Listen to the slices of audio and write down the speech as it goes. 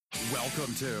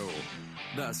Welcome to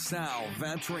the Sal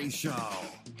Vetri Show.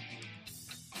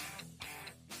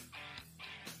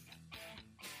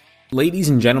 Ladies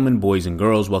and gentlemen, boys and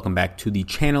girls, welcome back to the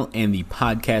channel and the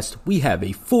podcast. We have a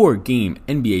 4-game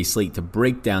NBA slate to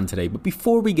break down today, but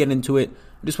before we get into it,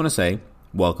 I just want to say,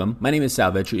 welcome. My name is Sal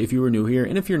Vetri. If you were new here,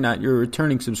 and if you're not, you're a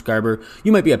returning subscriber.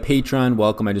 You might be a patron.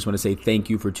 Welcome. I just want to say thank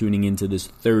you for tuning into this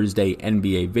Thursday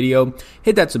NBA video.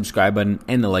 Hit that subscribe button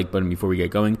and the like button before we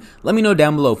get going. Let me know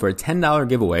down below for a $10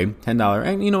 giveaway. $10,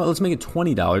 and you know what, let's make it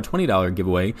 $20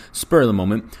 giveaway, spur of the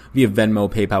moment, via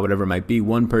Venmo, PayPal, whatever it might be.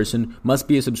 One person must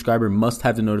be a subscriber, must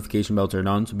have the notification bell turned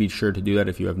on, so be sure to do that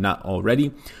if you have not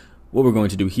already. What we're going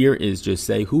to do here is just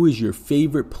say, who is your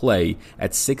favorite play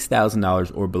at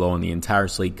 $6,000 or below on the entire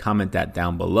slate? Comment that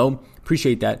down below.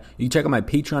 Appreciate that. You can check out my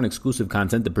Patreon exclusive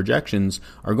content. The projections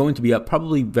are going to be up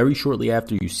probably very shortly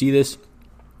after you see this.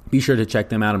 Be sure to check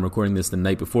them out. I'm recording this the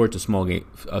night before. It's a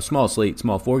small slate,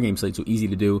 small 4-game slate, so easy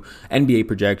to do. NBA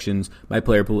projections, my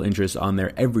player pool interests on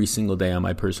there every single day on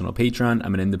my personal Patreon.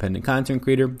 I'm an independent content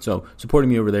creator, so supporting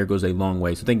me over there goes a long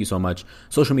way. So thank you so much.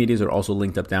 Social medias are also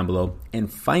linked up down below.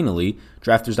 And finally,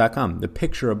 drafters.com, the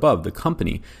picture above, the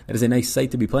company. That is a nice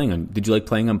site to be playing on. Did you like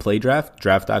playing on PlayDraft?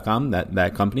 Draft.com,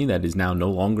 that company that is now no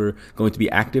longer going to be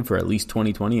active for at least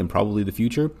 2020 and probably the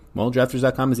future. Well,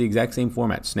 drafters.com is the exact same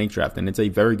format, Snake Draft, and it's a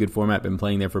very good format. Been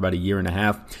playing there for about a year and a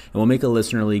half, and we'll make a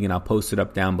listener league, and I'll post it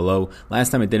up down below. Last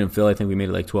time it didn't fill. I think we made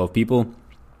it like 12 people.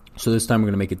 So this time we're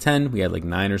going to make it 10. We had like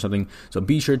 9 or something. So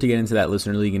be sure to get into that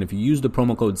listener league. And if you use the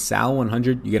promo code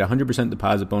SAL100, you get a 100%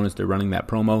 deposit bonus. They're running that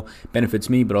promo. Benefits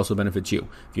me, but also benefits you.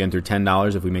 If you enter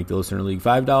 $10, if we make the listener league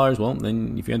 $5, well,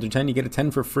 then if you enter 10, you get a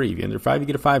 10 for free. If you enter 5, you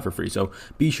get a 5 for free. So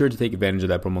be sure to take advantage of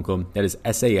that promo code. That is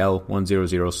SAL100,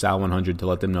 SAL100, to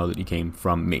let them know that you came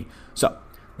from me. So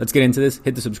let's get into this.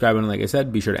 Hit the subscribe button, like I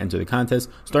said. Be sure to enter the contest.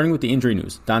 Starting with the injury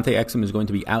news. Dante Exum is going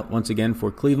to be out once again for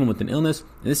Cleveland with an illness.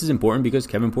 And this is important because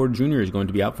Kevin Porter Jr. is going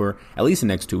to be out for at least the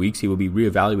next 2 weeks. He will be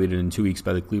reevaluated in 2 weeks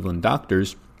by the Cleveland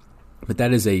doctors. But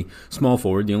that is a small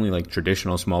forward. The only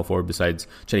traditional small forward besides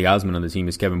Cedi Osman on the team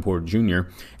is Kevin Porter Jr.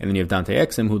 And then you have Dante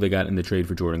Exum, who they got in the trade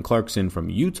for Jordan Clarkson from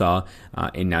Utah.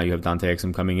 And now you have Dante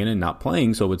Exum coming in and not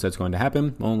playing. So what's that's going to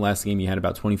happen? Well, last game you had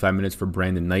about 25 minutes for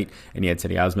Brandon Knight, and you had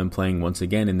Cedi Osman playing once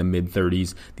again in the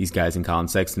mid-30s. These guys in Colin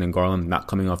Sexton and Garland not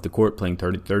coming off the court, playing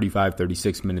 35,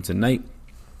 36 minutes a night.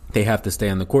 They have to stay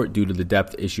on the court due to the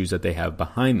depth issues that they have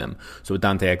behind them. So with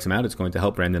Dante Exum out, it's going to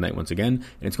help Brandon Knight once again,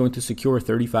 and it's going to secure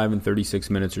 35 and 36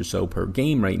 minutes or so per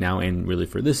game right now, and really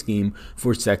for this game,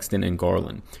 for Sexton and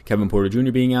Garland. Kevin Porter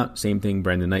Jr. being out, same thing.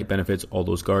 Brandon Knight benefits, all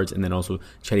those guards, and then also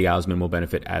Cedi Osman will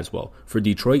benefit as well. For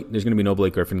Detroit, there's going to be no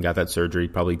Blake Griffin, got that surgery,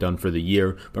 probably done for the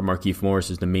year, but Markieff Morris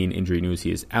is the main injury news.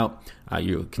 He is out.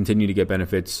 You'll continue to get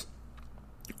benefits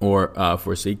for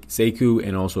Sekou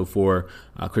and also for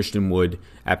Christian Wood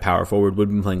at power forward. Wood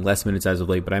been playing less minutes as of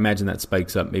late, but I imagine that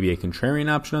spikes up maybe a contrarian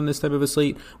option on this type of a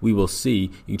slate. We will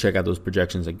see. You can check out those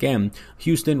projections again.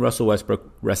 Houston, Russell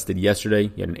Westbrook rested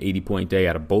yesterday. He had an 80-point day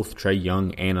out of both Trae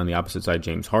Young and on the opposite side,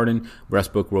 James Harden.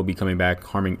 Westbrook will be coming back,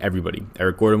 harming everybody.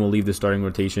 Eric Gordon will leave the starting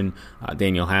rotation.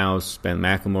 Daniel House, Ben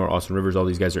McLemore, Austin Rivers, all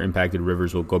these guys are impacted.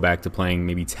 Rivers will go back to playing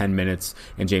maybe 10 minutes,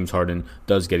 and James Harden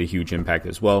does get a huge impact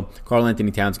as well. Karl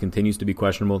Anthony Towns continues to be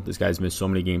questionable. This guy's missed so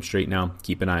many games straight now.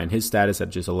 Keep an eye on his status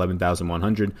at just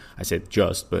 11,100. I said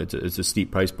just, but it's a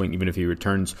steep price point. Even if he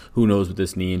returns, who knows with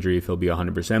this knee injury if he'll be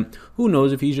 100%. Who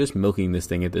knows if he's just milking this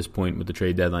thing at this point with the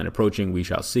trade deadline approaching. We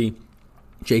shall see.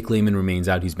 Jake Layman remains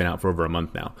out. He's been out for over a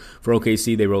month now. For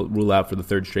OKC, they rule out for the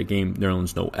third straight game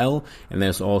Nerlens Noel, and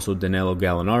there's also Danilo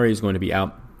Gallinari is going to be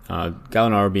out.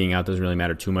 Gallinari being out doesn't really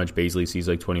matter too much. Baisley sees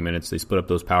like 20 minutes. They split up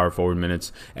those power forward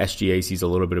minutes. SGA sees a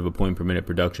little bit of a point per minute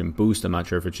production boost. I'm not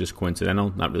sure if it's just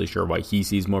coincidental. Not really sure why he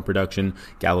sees more production.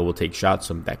 Gallo will take shots,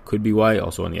 so that could be why.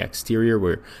 Also on the exterior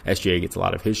where SGA gets a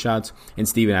lot of his shots. And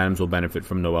Steven Adams will benefit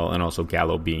from Noel and also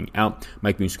Gallo being out.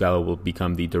 Mike Muscala will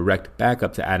become the direct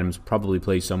backup to Adams, probably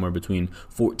plays somewhere between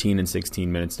 14 and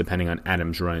 16 minutes depending on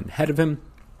Adams running ahead of him.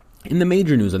 In the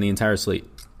major news on the entire slate,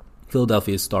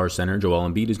 Philadelphia's star center, Joel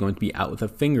Embiid, is going to be out with a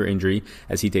finger injury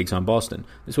as he takes on Boston.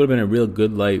 This would have been a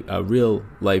real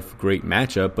life great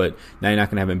matchup, but now you're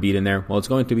not going to have Embiid in there. Well, it's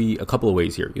going to be a couple of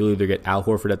ways here. You'll either get Al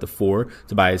Horford at the 4,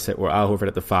 or Al Horford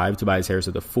at the 5, Tobias Harris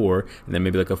at the 4, and then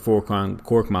maybe like a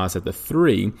Korkmaz at the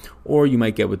 3, or you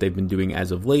might get what they've been doing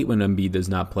as of late when Embiid does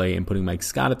not play and putting Mike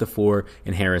Scott at the 4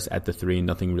 and Harris at the 3, and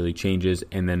nothing really changes,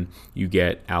 and then you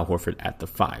get Al Horford at the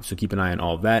 5. So keep an eye on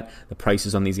all of that. The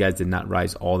prices on these guys did not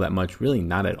rise all that much, really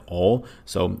not at all.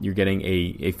 So you're getting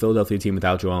a Philadelphia team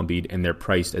without Joel Embiid, and they're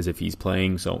priced as if he's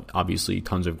playing. So obviously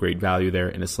tons of great value there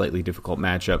in a slightly difficult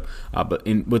matchup.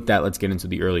 With that, let's get into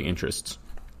the early interests.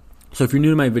 So if you're new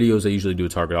to my videos, I usually do a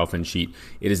target offense sheet.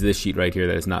 It is this sheet right here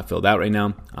that is not filled out right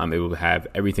now. It will have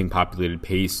everything populated: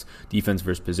 pace, defense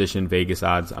versus position, Vegas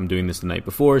odds. I'm doing this the night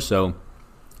before, so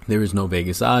there is no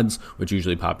Vegas odds, which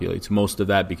usually populates most of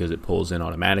that because it pulls in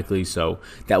automatically. So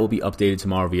that will be updated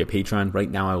tomorrow via Patreon.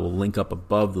 Right now, I will link up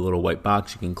above the little white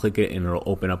box. You can click it and it'll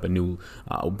open up a new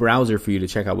browser for you to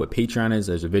check out what Patreon is.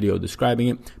 There's a video describing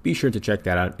it. Be sure to check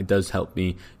that out. It does help me.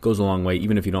 It goes a long way.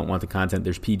 Even if you don't want the content,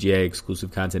 there's PGA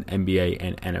exclusive content, NBA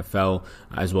and NFL,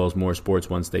 as well as more sports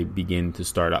once they begin to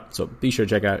start up. So be sure to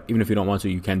check out. Even if you don't want to,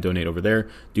 you can donate over there.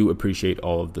 Do appreciate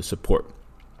all of the support.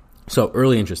 So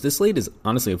early interest. This slate is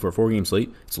honestly, for a 4-game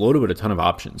slate, it's loaded with a ton of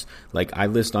options. Like I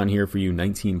list on here for you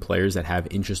 19 players that have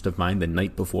interest of mine the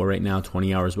night before right now,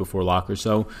 20 hours before lock or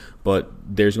so. But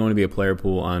there's going to be a player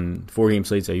pool on 4-game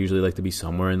slates. I usually like to be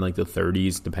somewhere in like the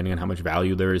 30s, depending on how much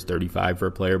value there is, 35 for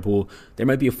a player pool. There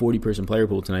might be a 40-person player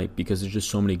pool tonight because there's just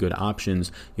so many good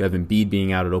options. You have Embiid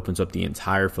being out. It opens up the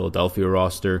entire Philadelphia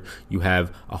roster. You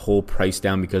have a whole price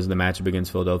down because of the matchup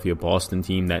against Philadelphia Boston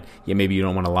team that, yeah, maybe you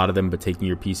don't want a lot of them, but taking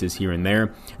your pieces here and there.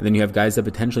 And then you have guys that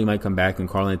potentially might come back in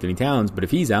Karl Anthony Towns, but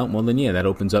if he's out, well then yeah, that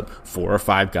opens up 4 or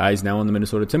 5 guys now on the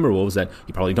Minnesota Timberwolves that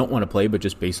you probably don't want to play, but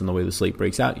just based on the way the slate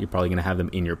breaks out, you're probably going to have them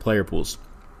in your player pools.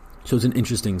 So it's an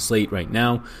interesting slate right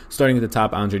now. Starting at the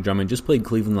top, Andre Drummond just played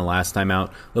Cleveland the last time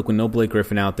out. Look, with no Blake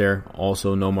Griffin out there,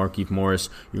 also no Markieff Morris,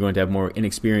 you're going to have more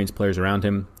inexperienced players around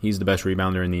him. He's the best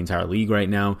rebounder in the entire league right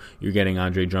now. You're getting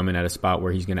Andre Drummond at a spot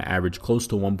where he's going to average close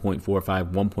to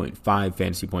 1.45, 1.5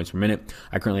 fantasy points per minute.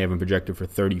 I currently have him projected for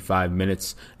 35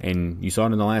 minutes, and you saw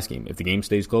it in the last game. If the game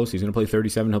stays close, he's going to play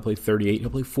 37, he'll play 38,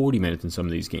 he'll play 40 minutes in some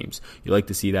of these games. You like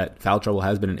to see that. Foul trouble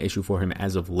has been an issue for him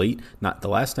as of late, not the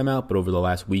last time out, but over the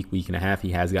last week and a half,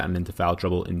 he has gotten into foul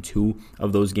trouble in 2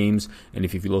 of those games. And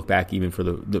if you look back even for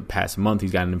the past month,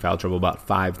 he's gotten in foul trouble about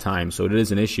 5 times. So it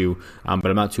is an issue, but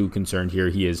I'm not too concerned here.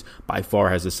 He is by far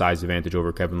has the size advantage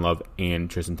over Kevin Love and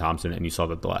Tristan Thompson, and you saw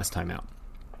that the last time out.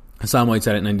 Hassan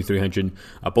Whiteside at 9,300.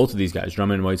 Both of these guys,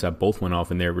 Drummond and Whiteside, both went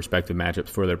off in their respective matchups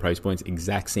for their price points.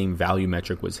 Exact same value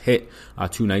metric was hit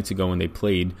 2 nights ago when they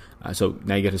played. So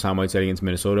now you get Hassan Whiteside against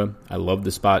Minnesota. I love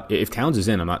the spot. If Towns is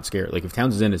in, I'm not scared. Like if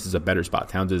Towns is in, this is a better spot.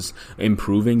 Towns is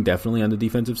improving definitely on the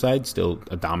defensive side. Still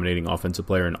a dominating offensive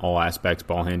player in all aspects,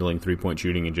 ball handling, 3-point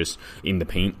shooting, and just in the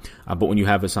paint. But when you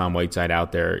have Hassan Whiteside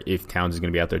out there, if Towns is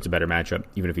going to be out there, it's a better matchup.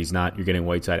 Even if he's not, you're getting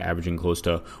Whiteside averaging close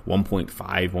to 1.5,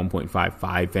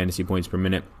 1.55 fantasy points per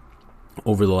minute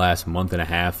over the last month and a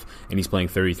half, and he's playing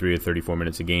 33 to 34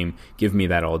 minutes a game. Give me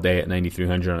that all day at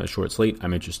 9,300 on a short slate.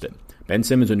 I'm interested. Ben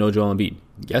Simmons with no Joel Embiid.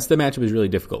 Yes, the matchup is really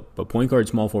difficult, but point guard,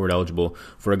 small forward eligible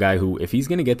for a guy who, if he's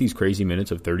going to get these crazy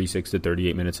minutes of 36 to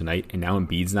 38 minutes a night, and now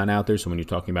Embiid's not out there, so when you're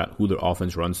talking about who the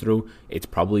offense runs through, it's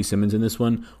probably Simmons in this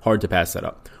one. Hard to pass that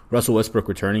up. Russell Westbrook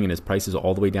returning, and his price is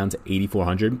all the way down to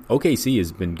 8,400. OKC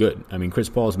has been good. I mean, Chris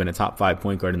Paul has been a top 5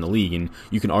 point guard in the league, and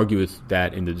you can argue with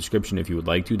that in the description if you would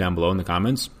like to down below in the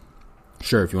comments.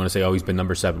 Sure, if you want to say, oh, he's been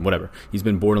number 7, whatever. He's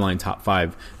been borderline top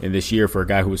 5 in this year for a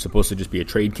guy who was supposed to just be a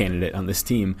trade candidate on this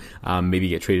team, maybe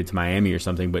get traded to Miami or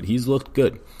something, but he's looked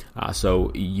good.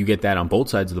 So you get that on both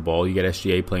sides of the ball. You get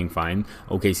SGA playing fine.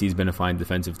 OKC's been a fine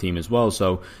defensive team as well,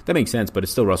 so that makes sense, but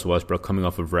it's still Russell Westbrook coming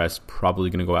off of rest, probably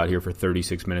going to go out here for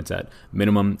 36 minutes at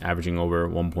minimum, averaging over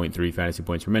 1.3 fantasy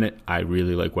points per minute. I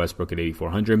really like Westbrook at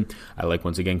 8,400. I like,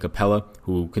 once again, Capella,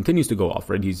 who continues to go off,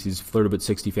 right? He's flirted with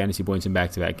 60 fantasy points in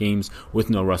back-to-back games. With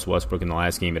no Russell Westbrook in the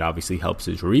last game, it obviously helps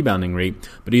his rebounding rate,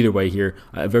 but either way here,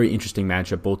 a very interesting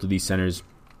matchup. Both of these centers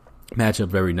match up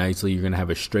very nicely. You're going to have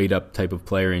a straight-up type of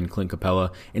player in Clint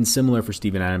Capella, and similar for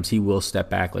Steven Adams, he will step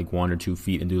back like 1 or 2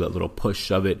 feet and do that little push,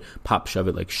 shove it, pop, shove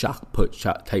it, like shock put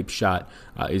shot type shot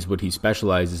is what he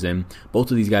specializes in.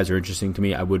 Both of these guys are interesting to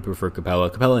me. I would prefer Capella.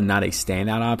 Capella not a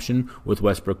standout option with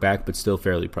Westbrook back, but still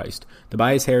fairly priced.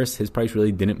 Tobias Harris, his price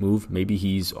really didn't move. Maybe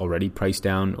he's already priced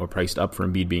down or priced up for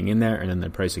Embiid being in there, and then they're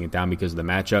pricing it down because of the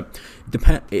matchup.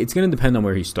 It's going to depend on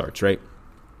where he starts, right?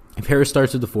 If Harris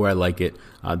starts at the 4, I like it.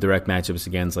 Direct matchups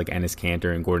against like Enes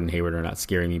Kanter and Gordon Hayward are not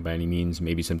scaring me by any means.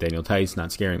 Maybe some Daniel Tice,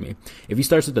 not scaring me. If he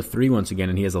starts at the 3 once again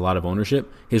and he has a lot of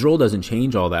ownership, his role doesn't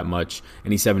change all that much,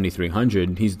 and he's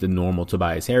 7,300. He's the normal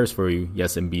Tobias Harris for you.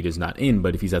 Yes, Embiid is not in,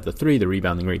 but if he's at the 3, the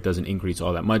rebounding rate doesn't increase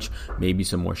all that much. Maybe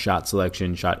some more shot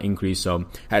selection, shot increase. So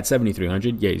at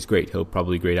 7,300, yeah, he's great. He'll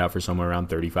probably grade out for somewhere around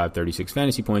 35, 36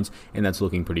 fantasy points, and that's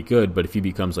looking pretty good. But if he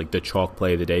becomes like the chalk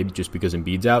play of the day just because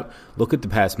Embiid's out, look at the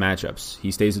past matchups.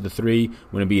 He stays at the 3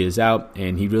 when Embiid is out,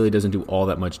 and he really doesn't do all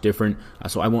that much different.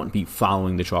 So I won't be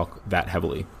following the chalk that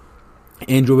heavily.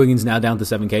 Andrew Wiggins now down to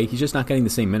 7K. He's just not getting the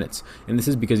same minutes. And this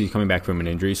is because he's coming back from an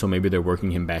injury, so maybe they're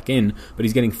working him back in, but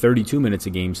he's getting 32 minutes a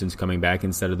game since coming back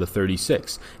instead of the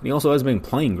 36. And he also has been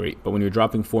playing great, but when you're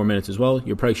dropping 4 minutes as well,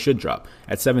 your price should drop.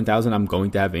 At 7,000, I'm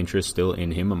going to have interest still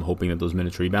in him. I'm hoping that those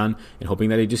minutes rebound and hoping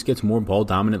that he just gets more ball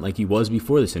dominant like he was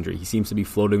before this injury. He seems to be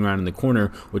floating around in the corner,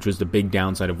 which was the big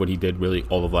downside of what he did really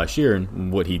all of last year,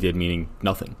 and what he did meaning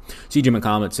nothing. CJ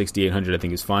McCollum at 6,800 I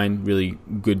think is fine. Really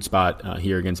good spot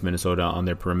here against Minnesota on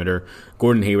their perimeter.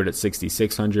 Gordon Hayward at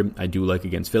 6,600 I do like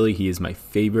against Philly. He is my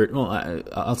favorite. Well,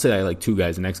 I'll say I like two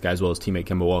guys. The next guy as well as teammate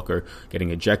Kemba Walker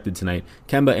getting ejected tonight.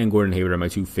 Kemba and Gordon Hayward are my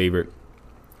two favorite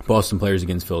Boston players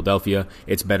against Philadelphia.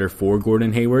 It's better for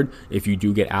Gordon Hayward. If you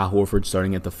do get Al Horford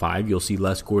starting at the 5, you'll see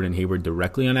less Gordon Hayward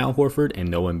directly on Al Horford and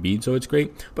no Embiid, so it's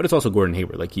great. But it's also Gordon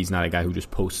Hayward. Like, he's not a guy who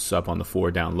just posts up on the 4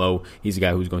 down low. He's a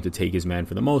guy who's going to take his man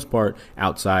for the most part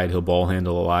outside. He'll ball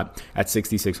handle a lot. At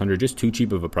 6,600, just too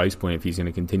cheap of a price point if he's going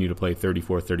to continue to play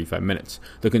 34, 35 minutes.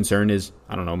 The concern is,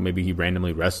 I don't know, maybe he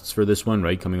randomly rests for this one,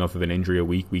 right? Coming off of an injury a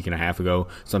week and a half ago.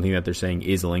 Something that they're saying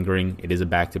is lingering. It is a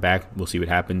back-to-back. We'll see what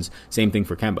happens. Same thing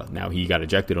for Kemba. Now, he got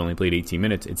ejected, only played 18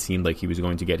 minutes. It seemed like he was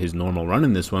going to get his normal run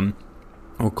in this one,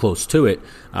 or close to it,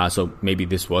 so maybe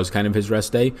this was kind of his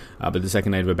rest day, but the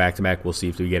second night of a back-to-back, we'll see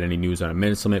if we get any news on a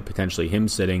minutes limit, potentially him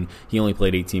sitting. He only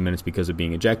played 18 minutes because of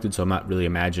being ejected, so I'm not really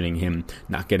imagining him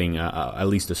not getting at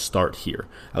least a start here.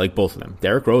 I like both of them.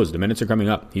 Derrick Rose, the minutes are coming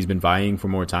up. He's been vying for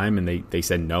more time, and they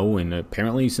said no, and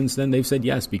apparently since then they've said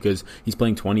yes, because he's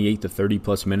playing 28 to 30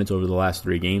 plus minutes over the last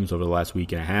 3 games, over the last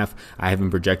week and a half. I have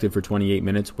him projected for 28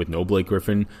 minutes with no Blake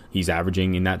Griffin. He's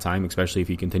averaging in that time, especially if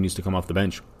he continues to come off the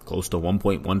bench, close to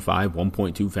 1.15,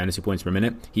 1.2 fantasy points per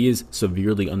minute. He is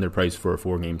severely underpriced for a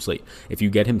 4-game slate. If you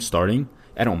get him starting,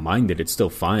 I don't mind it. It's still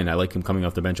fine. I like him coming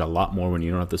off the bench a lot more when you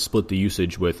don't have to split the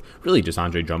usage with really just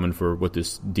Andre Drummond for what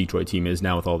this Detroit team is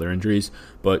now with all their injuries.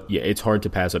 But yeah, it's hard to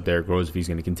pass up Derrick Rose if he's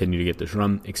going to continue to get this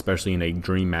run, especially in a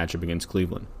dream matchup against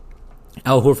Cleveland.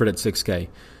 Al Horford at 6K.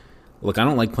 Look, I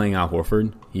don't like playing Al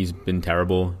Horford. He's been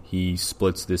terrible. He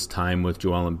splits this time with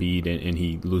Joel Embiid, and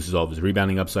he loses all of his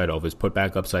rebounding upside, all of his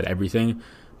putback upside, everything.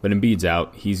 But Embiid's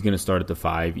out. He's going to start at the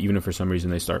 5. Even if for some reason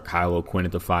they start Kyle O'Quinn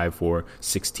at the 5 for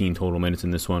 16 total minutes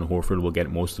in this one, Horford will get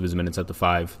most of his minutes at the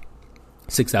 5.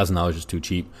 $6,000 is too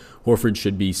cheap. Horford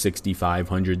should be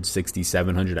 6,500,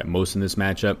 6,700 at most in this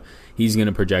matchup. He's going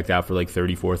to project out for like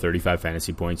 34, 35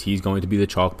 fantasy points. He's going to be the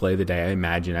chalk play of the day, I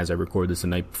imagine, as I record this the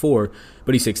night before,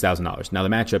 but he's $6,000. Now, the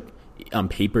matchup on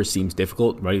paper seems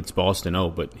difficult, right? It's Boston,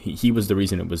 but he was the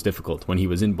reason it was difficult when he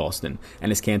was in Boston. And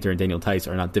his Cantor and Daniel Tice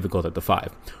are not difficult at the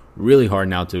 5. Really hard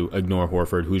now to ignore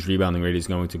Horford, whose rebounding rate is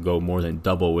going to go more than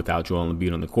double without Joel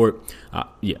Embiid on the court.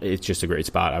 Yeah, it's just a great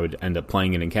spot. I would end up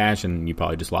playing it in cash, and you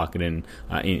probably just lock it in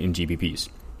GPPs.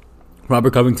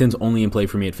 Robert Covington's only in play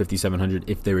for me at 5,700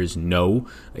 if there is no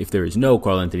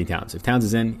Karl-Anthony Towns. If Towns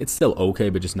is in, it's still okay,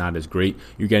 but just not as great.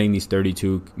 You're getting these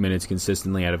 32 minutes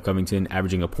consistently out of Covington,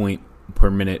 averaging a point per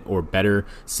minute or better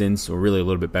since, or really a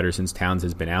little bit better since Towns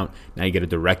has been out. Now you get a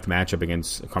direct matchup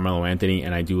against Carmelo Anthony,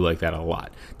 and I do like that a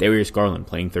lot. Darius Garland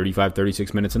playing 35,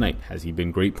 36 minutes a night. Has he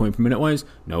been great point per minute wise?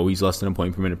 No, he's less than a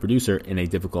point per minute producer in a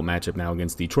difficult matchup now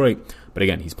against Detroit. But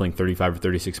again, he's playing 35 or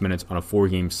 36 minutes on a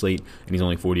 4-game slate, and he's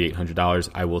only $4,800.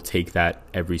 I will take that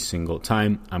every single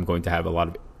time. I'm going to have a lot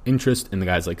of interest in the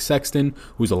guys like Sexton,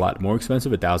 who's a lot more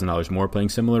expensive, $1,000 more, playing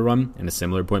similar run and a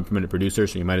similar point per minute producer,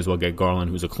 so you might as well get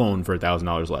Garland, who's a clone, for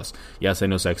 $1,000 less. Yes, I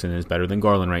know Sexton is better than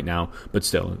Garland right now, but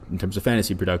still, in terms of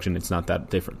fantasy production, it's not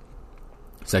that different.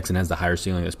 Sexton has the higher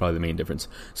ceiling. That's probably the main difference.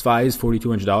 Svi is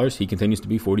 $4,200. He continues to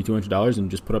be $4,200 and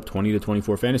just put up 20 to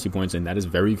 24 fantasy points, and that is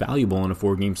very valuable on a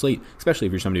 4-game slate, especially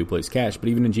if you're somebody who plays cash, but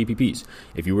even in GPPs.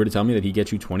 If you were to tell me that he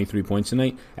gets you 23 points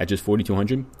tonight at just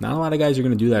 $4,200, not a lot of guys are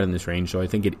going to do that in this range, so I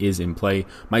think it is in play.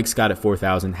 Mike Scott at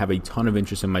 $4,000. Have a ton of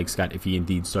interest in Mike Scott if he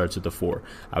indeed starts at the 4.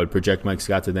 I would project Mike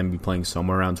Scott to then be playing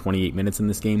somewhere around 28 minutes in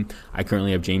this game. I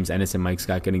currently have James Ennis and Mike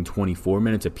Scott getting 24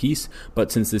 minutes apiece,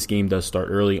 but since this game does start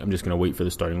early, I'm just going to wait for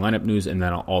the starting lineup news, and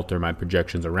then I'll alter my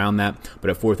projections around that.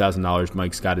 But at $4,000,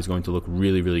 Mike Scott is going to look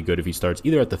really, really good if he starts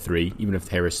either at the 3, even if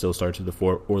Harris still starts at the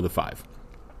 4, or the 5.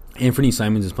 Anthony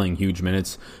Simons is playing huge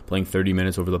minutes, playing 30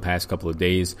 minutes over the past couple of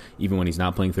days. Even when he's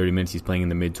not playing 30 minutes, he's playing in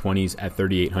the mid-20s at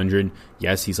 $3,800.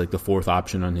 Yes, he's like the 4th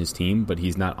option on his team, but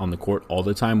he's not on the court all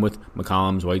the time with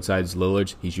McCollum, Whitesides,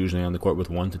 Lillard. He's usually on the court with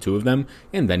 1 to 2 of them,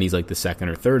 and then he's like the 2nd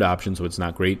or 3rd option, so it's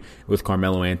not great. With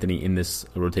Carmelo Anthony in this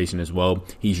rotation as well,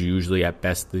 he's usually at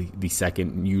best the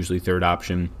 2nd, usually 3rd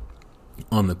option.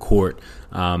 on the court.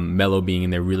 Melo being in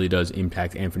there really does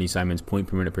impact Anthony Simons' point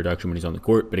per minute production when he's on the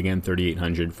court. But again,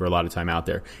 3,800 for a lot of time out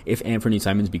there. If Anthony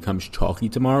Simons becomes chalky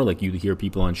tomorrow, like you hear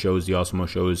people on shows, the Awesemo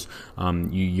shows,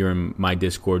 you're in my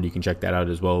Discord, you can check that out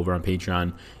as well over on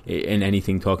Patreon, and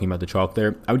anything talking about the chalk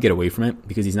there, I would get away from it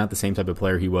because he's not the same type of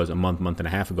player he was a month and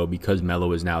a half ago, because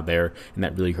Melo is now there, and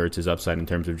that really hurts his upside in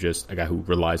terms of just a guy who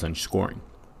relies on scoring.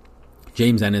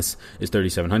 James Ennis is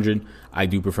 3,700. I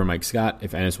do prefer Mike Scott.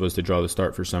 If Ennis was to draw the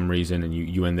start for some reason and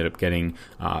you ended up getting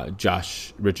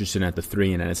Josh Richardson at the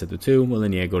 3 and Ennis at the 2, well,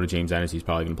 then go to James Ennis. He's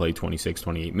probably going to play 26,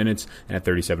 28 minutes. And at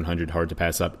 3,700, hard to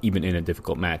pass up, even in a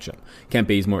difficult matchup. Kent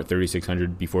Bazemore at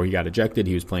 3,600. Before he got ejected,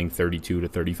 he was playing 32 to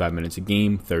 35 minutes a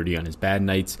game, 30 on his bad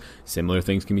nights. Similar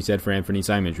things can be said for Anthony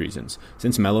Simons reasons.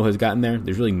 Since Melo has gotten there,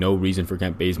 there's really no reason for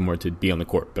Kent Bazemore to be on the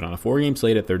court. But on a 4-game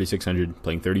slate at 3,600,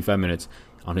 playing 35 minutes,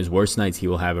 on his worst nights, he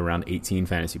will have around 18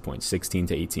 fantasy points, 16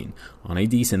 to 18. On a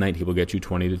decent night, he will get you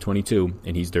 20 to 22,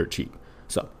 and he's dirt cheap.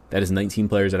 So that is 19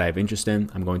 players that I have interest in.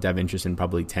 I'm going to have interest in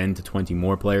probably 10 to 20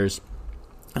 more players.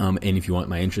 And if you want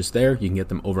my interest there, you can get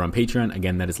them over on Patreon.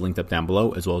 Again, that is linked up down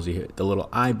below, as well as you hit the little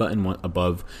I button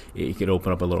above. It could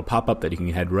open up a little pop-up that you can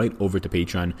head right over to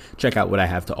Patreon. Check out what I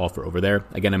have to offer over there.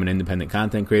 Again, I'm an independent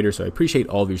content creator, so I appreciate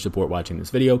all of your support watching this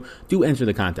video. Do enter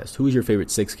the contest. Who is your favorite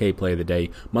 6K play of the day?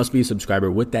 Must be a subscriber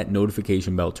with that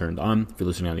notification bell turned on. If you're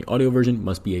listening on the audio version,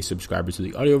 must be a subscriber to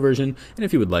the audio version. And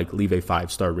if you would like, leave a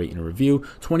 5-star rate and a review.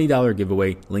 $20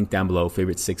 giveaway, link down below.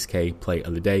 Favorite 6K play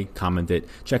of the day. Comment it.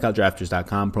 Check out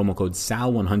drafters.com. Promo code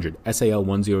SAL100,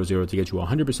 SAL100 to get you a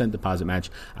 100% deposit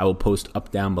match. I will post I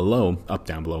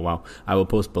will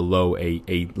post below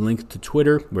a link to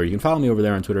Twitter where you can follow me over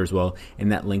there on Twitter as well.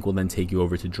 And that link will then take you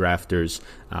over to Drafters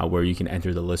where you can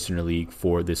enter the Listener League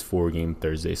for this 4-game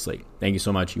Thursday slate. Thank you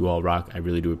so much. You all rock. I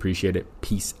really do appreciate it.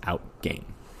 Peace out, gang.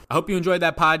 I hope you enjoyed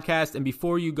that podcast. And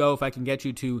before you go, if I can get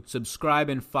you to subscribe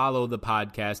and follow the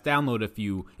podcast, download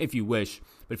if you wish.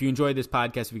 But if you enjoyed this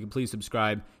podcast, if you could please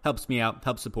subscribe, helps me out,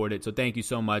 helps support it. So thank you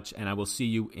so much, and I will see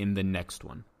you in the next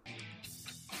one.